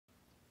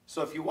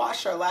So if you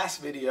watched our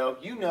last video,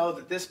 you know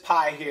that this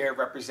pie here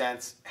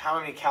represents how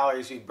many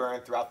calories we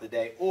burn throughout the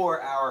day, or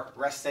our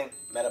resting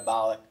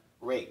metabolic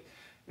rate.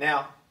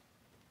 Now,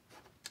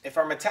 if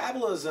our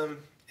metabolism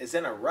is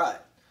in a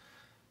rut,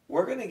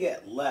 we're going to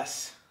get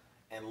less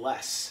and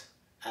less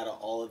out of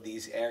all of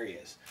these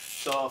areas.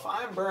 So if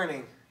I'm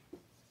burning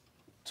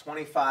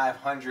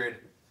 2,500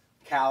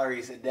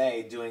 calories a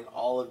day doing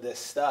all of this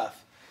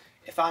stuff,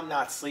 if I'm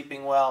not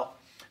sleeping well,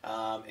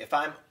 if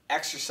I'm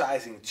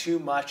exercising too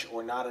much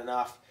or not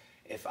enough,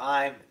 if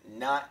I'm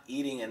not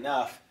eating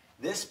enough,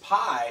 this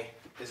pie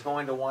is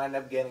going to wind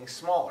up getting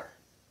smaller.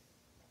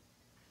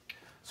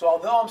 So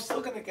although I'm still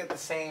going to get the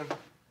same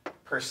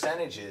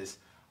percentages,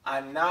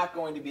 I'm not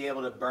going to be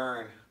able to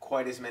burn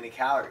quite as many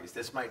calories.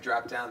 This might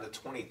drop down to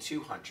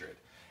 2,200.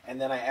 And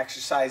then I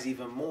exercise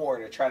even more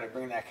to try to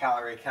bring that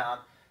calorie count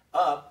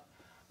up.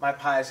 My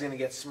pie is going to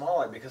get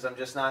smaller because I'm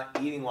just not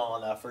eating well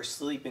enough or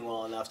sleeping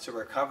well enough to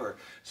recover.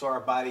 So our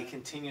body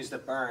continues to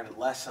burn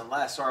less and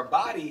less. So our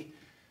body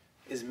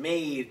is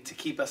made to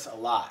keep us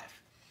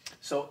alive.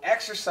 So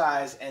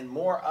exercise and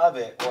more of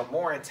it, or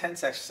more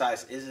intense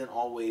exercise, isn't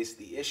always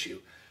the issue.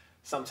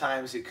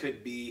 Sometimes it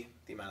could be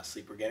the amount of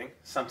sleep we're getting.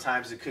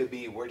 Sometimes it could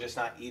be we're just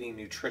not eating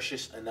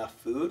nutritious enough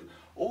food.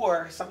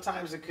 Or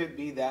sometimes it could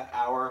be that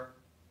our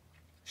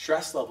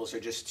stress levels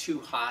are just too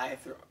high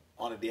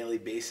on a daily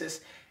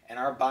basis, and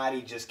our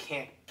body just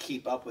can't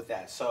keep up with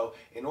that. So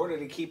in order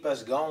to keep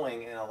us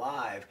going and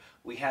alive,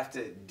 we have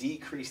to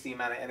decrease the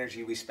amount of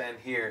energy we spend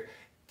here,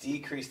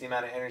 decrease the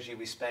amount of energy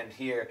we spend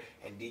here,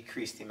 and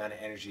decrease the amount of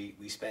energy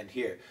we spend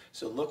here.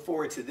 So look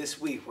forward to this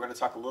week. We're going to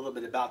talk a little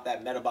bit about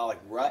that metabolic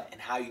rut and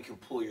how you can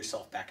pull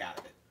yourself back out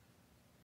of it.